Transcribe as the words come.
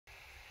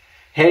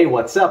Hey,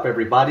 what's up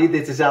everybody?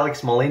 This is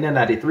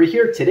Molina93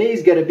 here.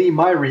 Today's gonna be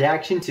my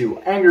reaction to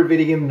Angry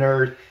Video Game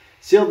Nerd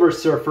Silver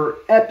Surfer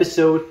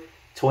episode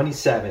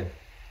 27.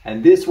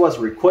 And this was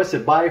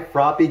requested by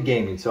Floppy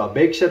Gaming, so a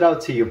big shout out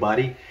to you,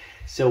 buddy.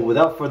 So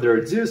without further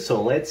ado,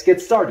 let's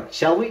get started,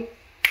 shall we?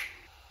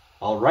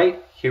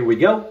 Alright, here we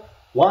go.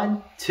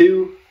 1,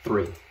 2,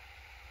 3.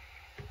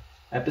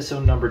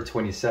 Episode number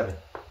 27.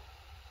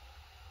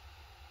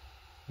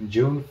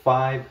 June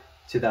 5,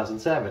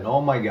 2007.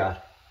 Oh my god.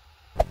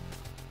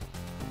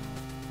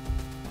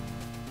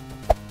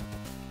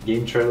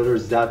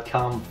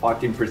 GameTrailers.com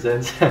fucking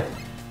presents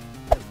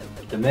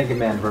the Mega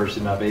Man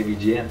version of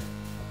AVGN.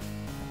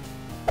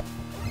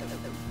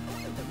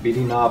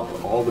 Beating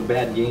up all the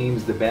bad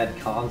games, the bad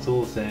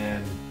consoles,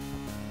 and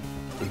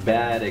the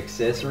bad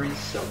accessories.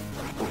 So,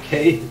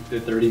 okay, the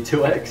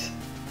 32X,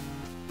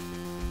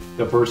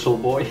 the Virtual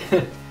Boy,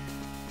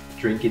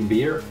 drinking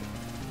beer.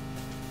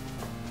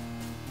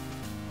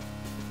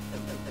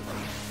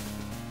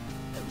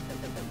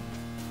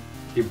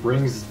 He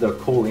brings the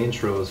cool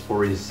intros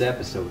for his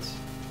episodes.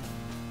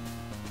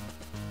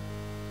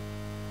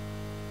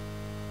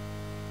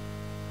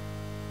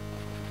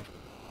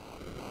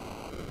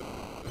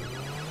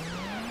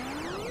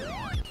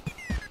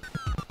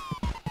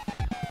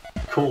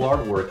 Cool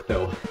artwork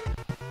though.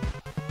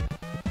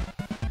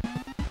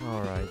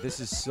 Alright, this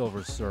is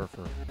Silver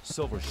Surfer.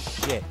 Silver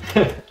shit.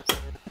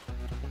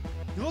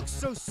 He looks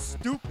so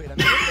stupid. I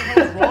mean, what the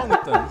hell is wrong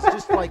with him? He's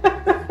just like...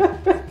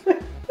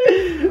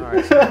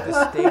 Alright, so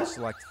this stage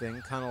select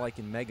thing, kind of like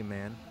in Mega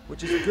Man,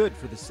 which is good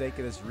for the sake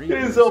of this review.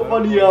 It is so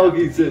funny how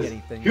he says,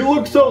 he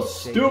looks so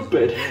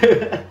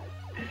stupid.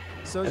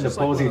 So and the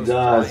pose he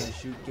does,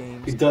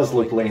 he does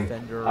look lame.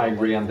 I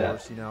agree on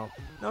that. You know,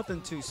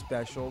 nothing too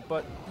special,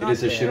 but it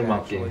is a shoot 'em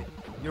up game.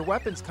 Your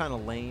weapon's kind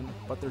of lame,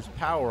 but there's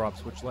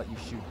power-ups which let you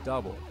shoot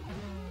double.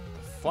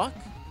 The fuck?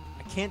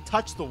 I can't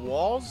touch the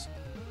walls?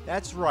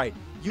 That's right.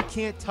 You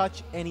can't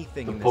touch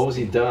anything in this pose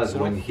he game, does so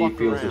when he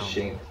feels around.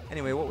 ashamed.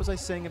 Anyway, what was I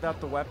saying about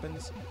the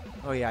weapons?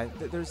 Oh yeah,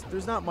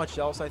 there's not much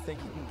else I think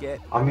you can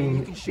get. I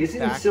mean,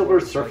 isn't Silver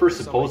Surfer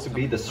supposed to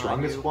be the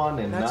strongest one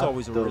and that's not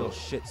always a real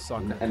shit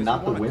sucker, and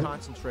not the win?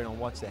 Concentrate on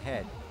what's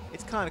ahead.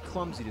 It's kind of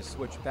clumsy to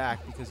switch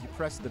back because you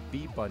press the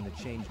B button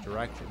to change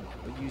direction,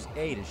 but use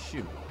A to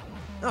shoot.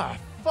 Ah,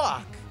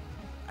 fuck!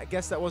 I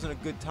guess that wasn't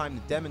a good time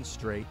to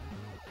demonstrate.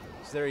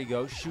 So there you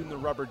go, shooting the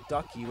rubber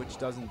ducky, which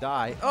doesn't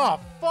die. Oh,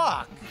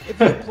 fuck! If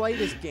you play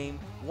this game,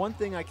 one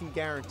thing I can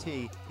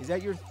guarantee is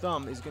that your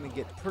thumb is going to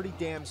get pretty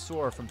damn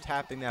sore from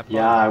tapping that button.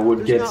 Yeah, I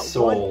would get There's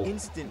sold. not one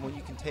instant when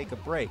you can take a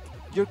break.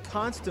 You're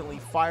constantly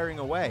firing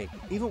away,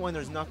 even when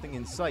there's nothing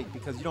in sight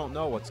because you don't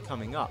know what's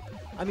coming up.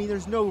 I mean,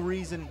 there's no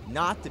reason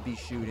not to be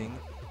shooting.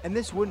 And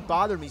this wouldn't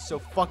bother me so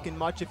fucking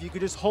much if you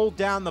could just hold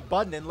down the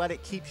button and let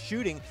it keep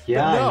shooting.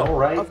 Yeah, but no, I know,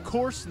 right? Of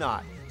course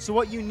not. So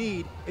what you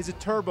need is a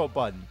turbo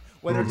button.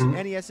 Whether it's an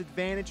NES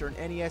Advantage or an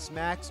NES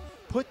Max,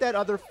 put that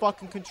other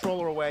fucking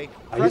controller away.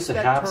 I used to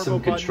have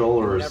some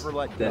controllers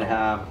that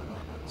have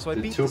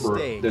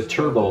the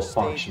turbo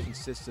function.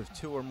 Consists of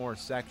 2 or more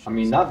sections. I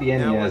mean, not the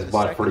NES,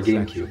 but for the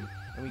GameCube.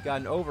 And we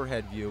got an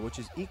overhead view, which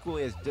is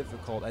equally as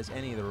difficult as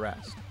any of the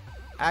rest.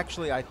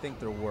 Actually, I think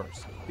they're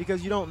worse,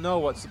 because you don't know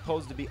what's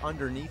supposed to be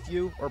underneath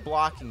you or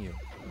blocking you.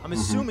 I'm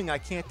assuming I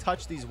can't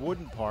touch these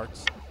wooden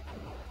parts.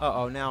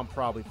 Uh-oh, now I'm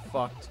probably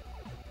fucked.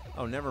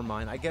 Oh, never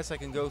mind. I guess I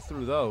can go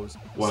through those.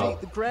 Wow. See,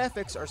 the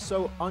graphics are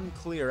so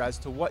unclear as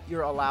to what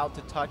you're allowed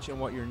to touch and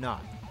what you're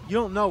not. You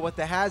don't know what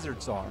the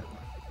hazards are.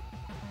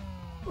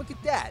 Look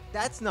at that.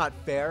 That's not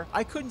fair.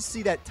 I couldn't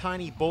see that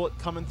tiny bullet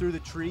coming through the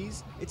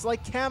trees. It's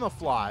like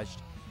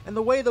camouflaged. And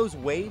the way those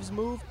waves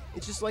move,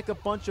 it's just like a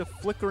bunch of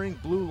flickering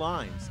blue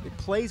lines. It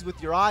plays with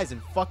your eyes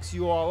and fucks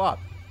you all up.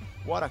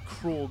 What a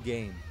cruel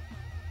game.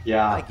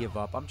 Yeah. I give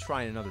up. I'm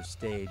trying another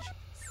stage.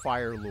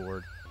 Fire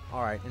Lord.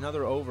 Alright,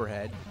 another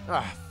overhead.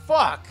 Ah,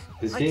 fuck!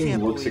 This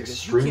game looks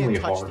extremely hard. You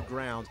can't touch the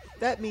ground.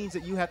 That means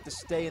that you have to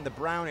stay in the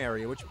brown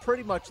area, which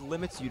pretty much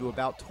limits you to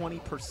about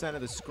 20%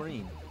 of the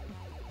screen.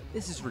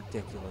 This is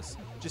ridiculous.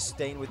 Just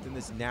staying within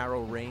this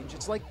narrow range.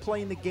 It's like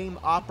playing the game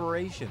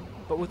Operation,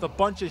 but with a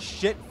bunch of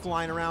shit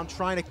flying around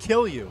trying to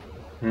kill you.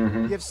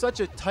 You have such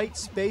a tight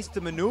space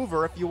to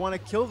maneuver if you want to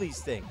kill these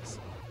things.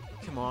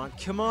 Come on,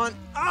 come on.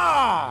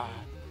 Ah!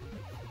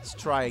 Let's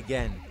try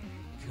again.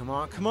 Come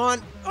on, come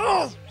on.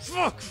 Oh,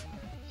 fuck!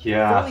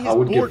 Yeah, I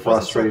would get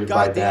frustrated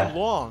by that.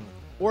 Long.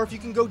 Or if you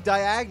can go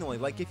diagonally,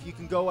 like if you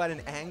can go at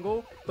an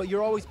angle, but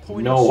you're always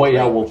pointing No way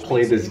I will straight,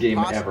 play this game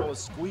impossible ever. to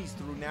squeeze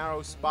through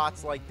narrow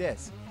spots like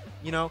this.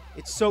 You know,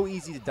 it's so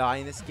easy to die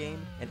in this game,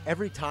 and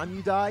every time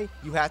you die,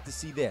 you have to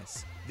see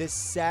this. This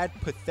sad,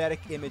 pathetic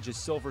image of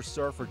Silver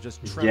Surfer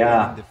just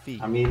trembling in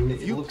defeat. I mean,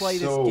 if you play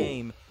this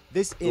game,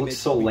 this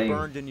image will be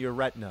burned into your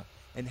retina.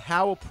 And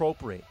how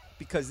appropriate,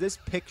 because this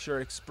picture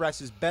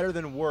expresses better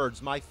than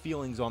words my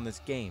feelings on this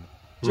game.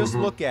 Just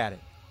look at it.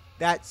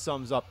 That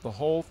sums up the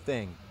whole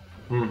thing.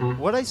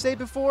 What did I say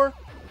before?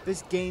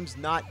 This game's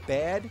not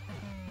bad?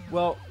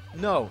 Well,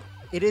 no,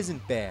 it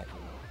isn't bad.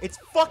 It's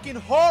fucking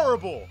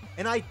horrible.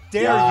 And I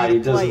dare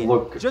you to play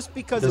it. Just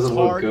because it's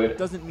hard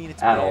doesn't mean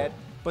it's bad.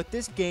 But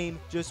this game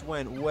just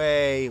went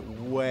way,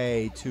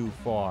 way too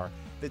far.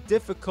 The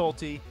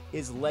difficulty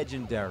is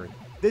legendary.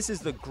 This is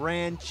the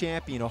grand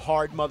champion of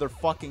hard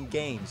motherfucking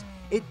games.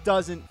 It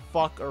doesn't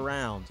fuck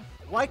around.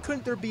 Why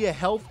couldn't there be a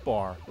health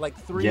bar? Like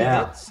 3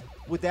 hits?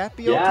 Would that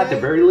be okay? Yeah, at the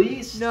very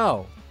least.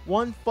 No.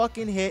 1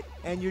 fucking hit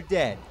and you're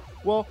dead.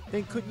 Well,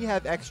 then couldn't you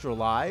have extra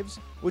lives?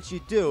 Which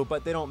you do,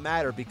 but they don't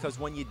matter because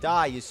when you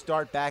die, you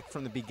start back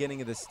from the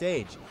beginning of the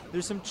stage.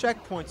 There's some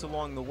checkpoints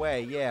along the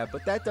way, yeah,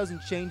 but that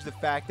doesn't change the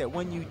fact that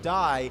when you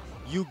die,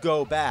 you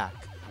go back.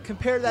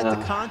 Compare that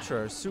to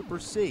Contra or Super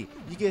C.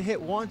 You get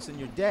hit once and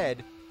you're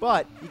dead,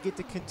 but you get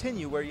to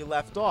continue where you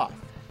left off.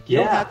 You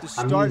don't have to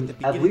start at the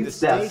beginning of the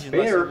stage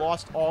unless you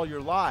lost all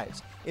your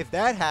lives. If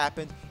that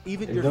happened,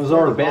 even your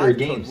live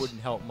code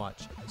wouldn't help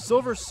much.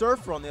 Silver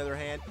Surfer, on the other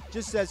hand,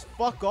 just says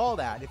fuck all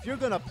that. If you're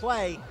gonna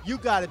play, you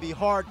gotta be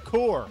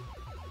hardcore.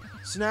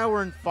 So now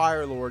we're in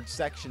Fire Lord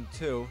Section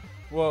 2.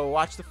 Whoa,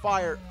 watch the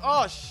fire.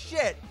 Oh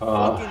shit!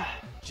 Fucking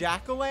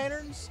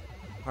jack-o'-lanterns?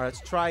 Alright,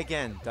 let's try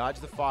again. Dodge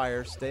the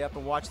fire, stay up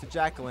and watch the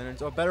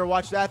jack-o'-lanterns. Oh, better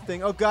watch that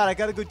thing. Oh god, I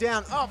gotta go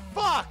down. Oh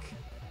fuck!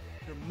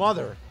 Your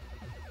mother.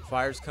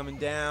 Fire's coming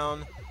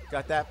down.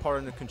 Got that part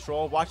under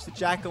control. Watch the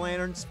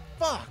jack-o'-lanterns.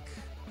 Fuck!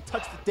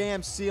 Touch the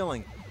damn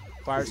ceiling.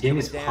 Fire's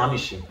coming down.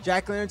 Punishing.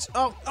 Jack-o'-lanterns.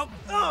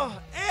 Oh,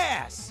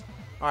 ass!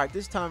 Alright,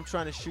 this time I'm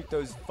trying to shoot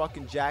those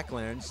fucking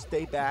jack-o'-lanterns.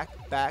 Stay back.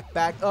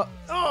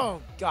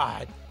 Oh,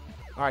 God.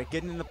 Alright,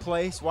 getting into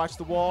place. Watch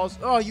the walls.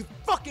 Oh, you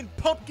fucking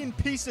pumpkin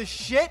piece of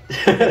shit!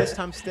 Okay, this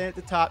time stand at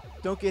the top.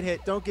 Don't get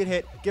hit.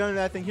 Get under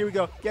that thing. Here we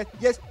go.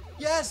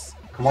 Yes!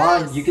 Come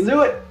on, you can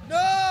do it!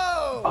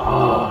 No!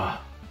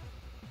 Oh.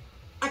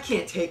 I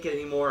can't take it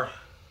anymore.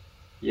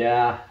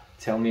 Yeah,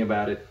 tell me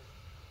about it.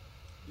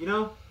 You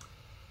know,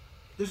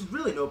 there's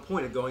really no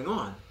point of going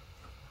on.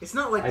 It's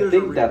not like there's a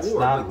reward, like there's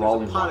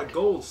a pot of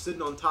gold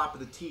sitting on top of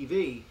the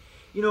TV.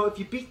 You know, if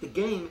you beat the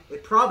game,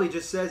 it probably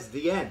just says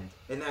the end,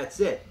 and that's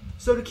it.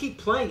 So to keep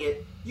playing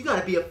it, you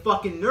gotta be a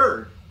fucking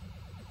nerd.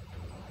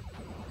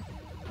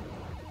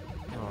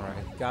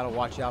 Alright, gotta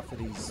watch out for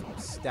these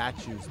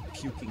statues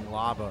puking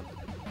lava.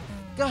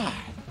 God,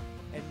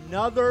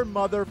 another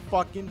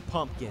motherfucking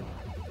pumpkin.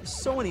 There's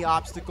so many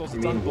obstacles.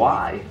 You mean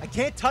why? I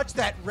can't touch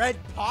that red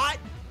pot.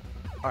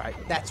 Alright,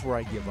 that's where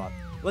I give up.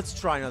 Let's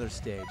try another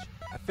stage.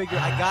 I figure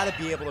I gotta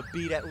be able to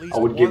beat at least one.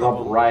 I would give up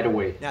right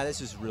away. Now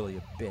this is really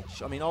a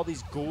bitch. I mean, all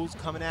these ghouls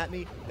coming at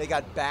me. They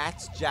got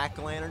bats,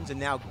 jack-o'-lanterns, and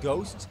now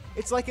ghosts.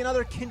 It's like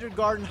another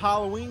kindergarten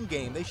Halloween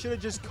game. They should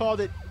have just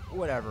called it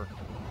whatever.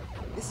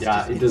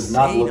 Yeah, it does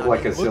not look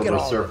like a Silver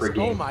Surfer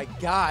game. Oh my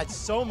god,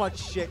 so much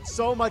shit.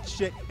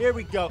 Here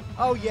we go.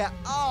 Oh yeah,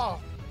 oh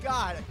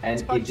god.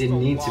 And it didn't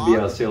need to be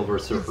a Silver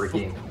Surfer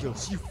game. You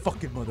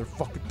fucking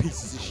motherfucking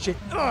pieces of shit.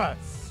 Ugh.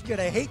 God,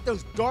 I hate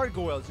those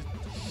gargoyles.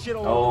 Just shit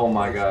all over. Oh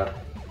my god.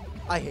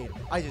 I hate them.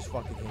 I just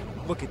fucking hate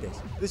them. Look at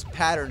this. This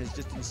pattern is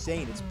just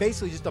insane. It's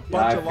basically just a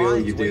bunch of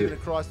lines waving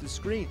across the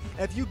screen.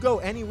 And if you go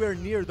anywhere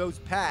near those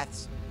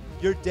paths,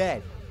 you're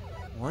dead.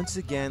 Once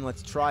again,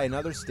 let's try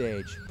another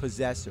stage,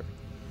 Possessor.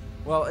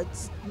 Well,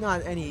 it's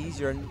not any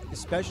easier,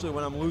 especially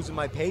when I'm losing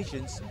my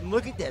patience. And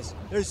look at this.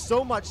 There's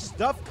so much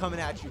stuff coming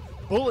at you.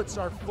 Bullets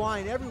are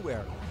flying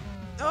everywhere.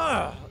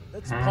 Ugh.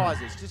 Let's pause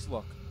this. Just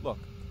look. Look.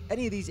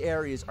 Any of these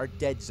areas are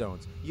dead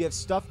zones. You have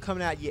stuff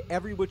coming at you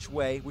every which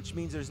way, which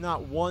means there's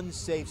not one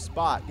safe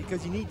spot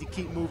because you need to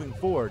keep moving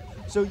forward.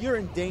 So you're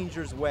in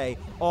danger's way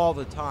all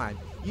the time.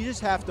 You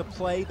just have to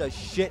play the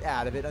shit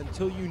out of it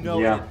until you know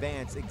in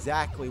advance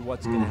exactly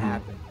what's going to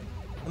happen.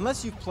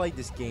 Unless you've played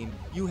this game,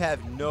 you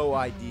have no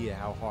idea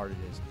how hard it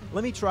is.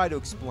 Let me try to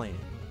explain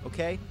it,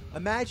 okay?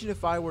 Imagine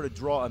if I were to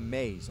draw a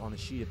maze on a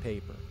sheet of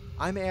paper.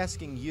 I'm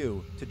asking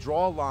you to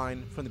draw a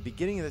line from the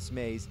beginning of this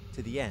maze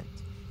to the end.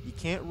 You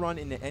can't run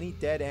into any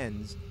dead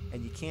ends,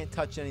 and you can't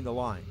touch any of the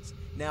lines.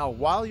 Now,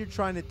 while you're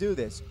trying to do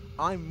this,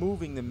 I'm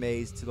moving the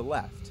maze to the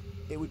left.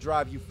 It would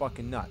drive you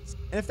fucking nuts.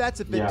 And if that's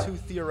a bit too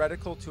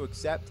theoretical to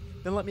accept,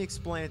 then let me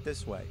explain it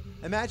this way.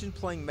 Imagine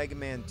playing Mega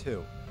Man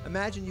 2.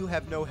 Imagine you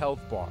have no health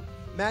bar.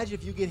 Imagine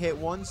if you get hit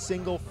one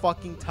single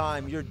fucking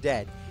time, you're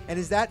dead. And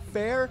is that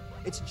fair?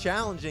 It's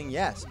challenging,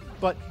 yes.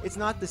 But it's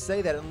not to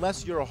say that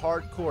unless you're a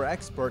hardcore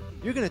expert,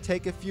 you're going to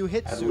take a few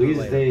hits sooner or later. At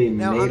least they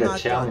made a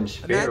challenge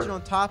fair. Imagine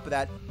on top of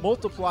that,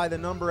 multiply the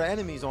number of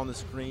enemies on the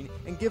screen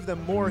and give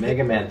them more hits.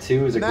 Mega Man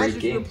 2 is a great game. Imagine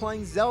if you were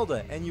playing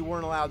Zelda and you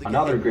weren't allowed to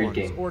get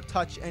hit once or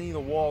touch any of the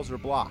walls or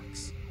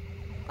blocks.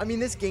 I mean,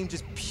 this game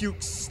just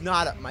pukes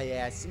snot up my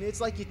ass. I mean,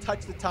 it's like you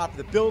touch the top of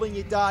the building,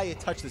 you die. You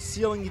touch the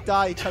ceiling, you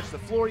die. You touch the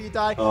floor, you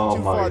die. Oh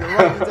too far to the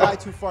right, you die.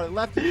 Too far to the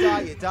left, you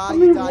die. You die,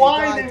 you die, you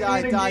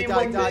die,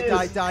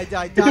 die, die, die,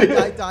 die,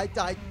 die, die,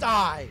 die,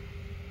 die.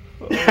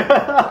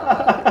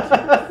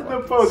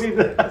 The pokey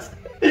dust.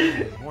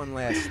 One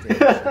last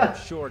stage. I'm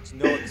sure it's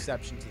no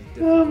exception to the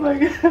difficulty. Oh my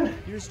god.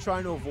 You're just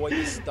trying to avoid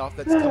this stuff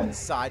that's coming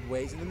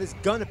sideways, and then this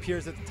gun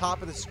appears at the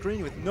top of the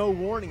screen with no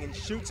warning and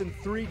shoots in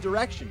 3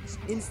 directions.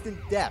 Instant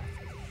death.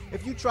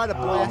 If you try to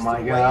blast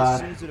it away as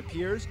soon as it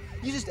appears,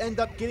 you just end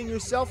up getting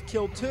yourself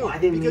killed too. Why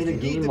didn't because you you need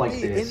a game need to like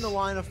be this? in the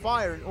line of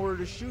fire in order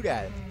to shoot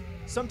at it.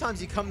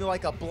 Sometimes you come to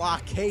like a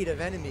blockade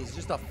of enemies,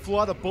 just a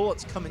flood of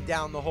bullets coming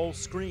down the whole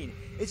screen.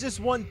 It's just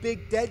one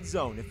big dead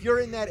zone. If you're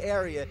in that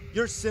area,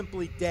 you're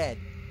simply dead.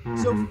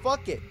 So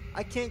fuck it.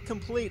 I can't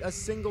complete a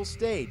single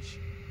stage.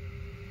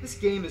 This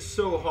game is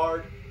so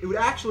hard, it would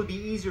actually be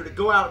easier to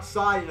go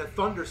outside in a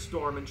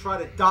thunderstorm and try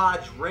to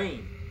dodge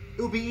rain.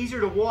 It would be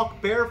easier to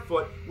walk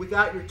barefoot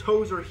without your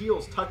toes or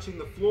heels touching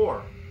the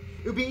floor.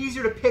 It would be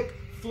easier to pick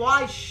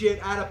fly shit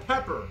out of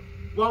pepper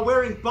while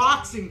wearing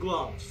boxing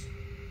gloves.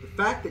 The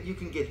fact that you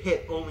can get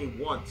hit only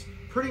once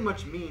pretty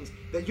much means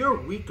that you're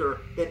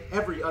weaker than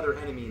every other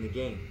enemy in the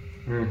game.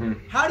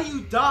 How do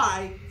you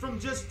die from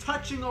just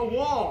touching a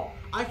wall?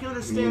 I can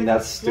understand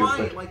he's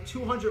flying at like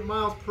 200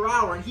 miles per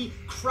hour and he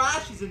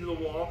crashes into the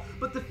wall,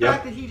 but the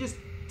fact that he just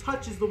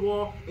touches the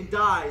wall and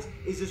dies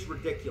is just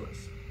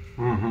ridiculous.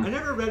 I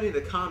never read any of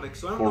the comics,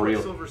 so I don't know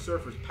what Silver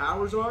Surfer's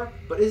powers are,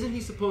 but isn't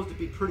he supposed to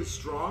be pretty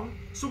strong?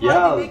 So why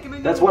did they make him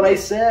into that's what I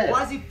said.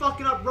 Why is he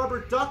fucking up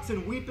rubber ducks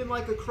and weeping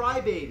like a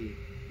crybaby?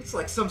 It's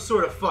like some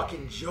sort of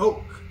fucking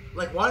joke.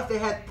 Like, what if they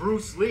had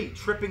Bruce Lee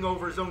tripping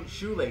over his own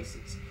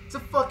shoelaces? It's a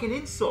fucking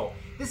insult.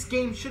 This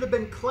game should have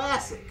been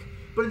classic.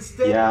 But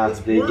instead, it's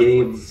they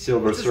gave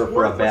Silver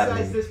Surfer a bad name.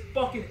 As this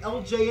fucking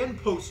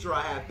LJN poster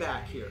I have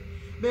back here.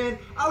 Man,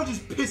 I was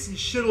just pissing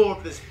shit all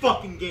over this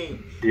fucking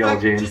game. The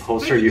LJN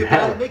poster you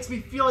have. It makes me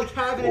feel like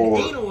having an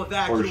anal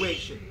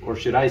evacuation. Or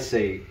should I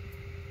say,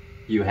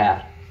 you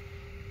had.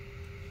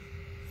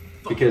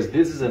 Because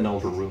this is an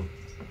older room.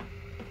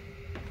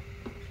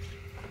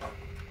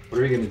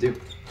 What are you going to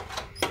do?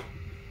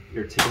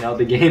 You're taking out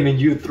the game and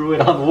you threw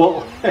it on the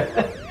wall.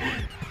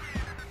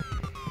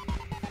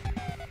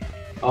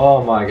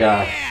 Oh my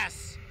god.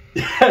 Yes!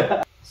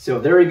 So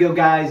there you go,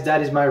 guys.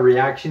 That is my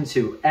reaction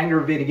to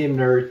Angry Video Game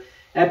Nerd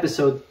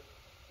episode.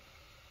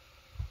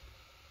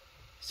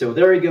 So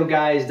there you go,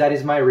 guys. That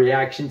is my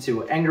reaction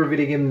to Angry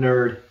Video Game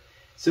Nerd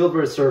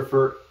Silver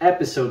Surfer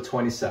episode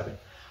 27.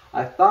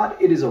 I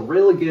thought it is a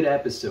really good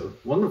episode.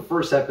 One of the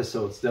first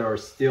episodes that are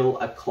still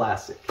a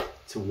classic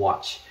to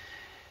watch.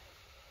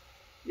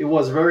 It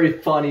was very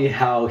funny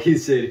how he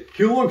said,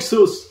 "He looks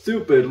so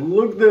stupid.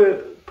 Look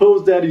the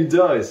pose that he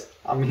does."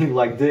 I mean,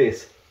 like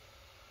this.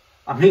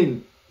 I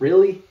mean,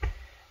 really?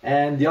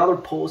 And the other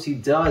pose he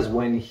does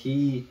when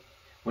he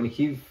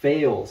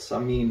fails. I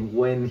mean,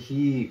 when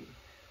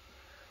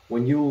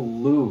you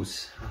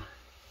lose,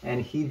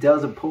 and he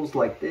does a pose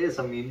like this.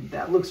 I mean,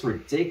 that looks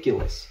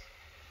ridiculous.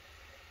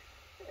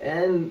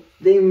 And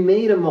they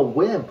made him a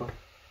wimp.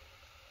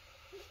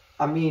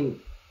 I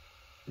mean,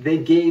 they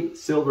gave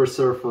Silver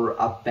Surfer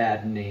a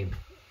bad name.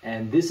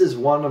 And this is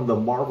one of the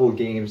Marvel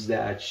games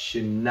that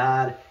should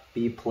not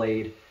be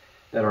played,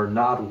 that are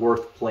not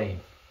worth playing.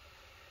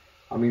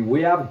 I mean,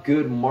 we have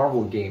good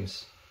Marvel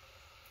games,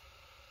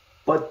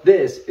 but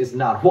this is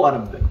not one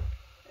of them.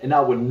 And I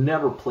would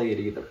never play it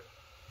either.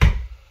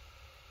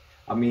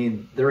 I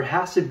mean, there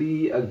has to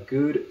be a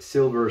good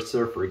Silver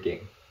Surfer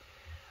game.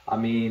 I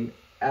mean,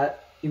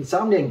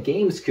 Insomniac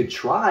Games could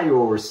try,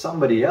 or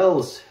somebody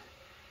else,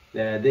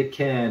 that they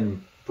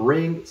can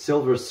bring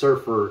Silver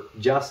Surfer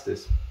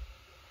justice.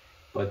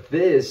 But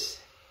this,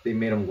 they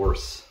made him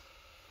worse.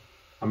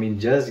 I mean,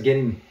 just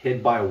getting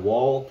hit by a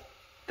wall,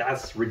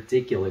 that's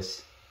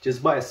ridiculous.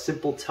 Just by a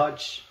simple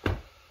touch.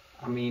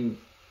 I mean,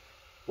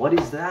 what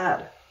is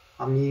that?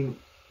 I mean,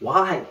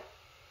 why?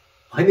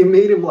 Why they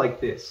made him like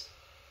this?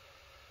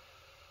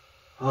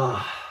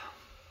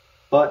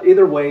 But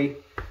either way,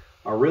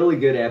 a really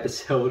good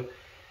episode,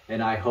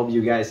 and I hope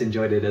you guys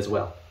enjoyed it as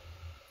well.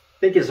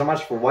 Thank you so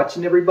much for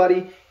watching,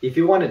 everybody. If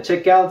you want to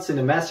check out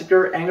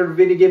Cinemassacre, Angry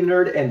Video Game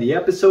Nerd, and the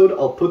episode,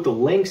 I'll put the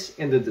links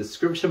in the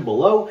description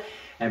below,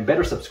 and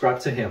better subscribe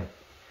to him.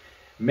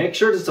 Make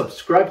sure to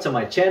subscribe to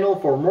my channel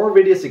for more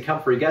videos to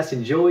come for you guys to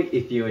enjoy.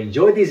 If you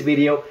enjoyed this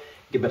video,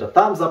 give it a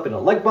thumbs up and a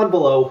like button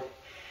below,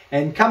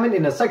 and comment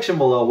in the section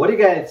below what do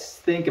you guys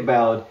think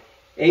about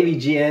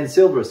AVGN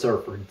Silver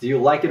Surfer. Do you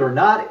like it or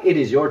not? It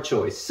is your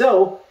choice.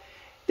 So,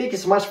 thank you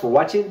so much for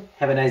watching.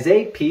 Have a nice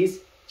day. Peace.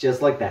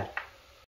 Just like that.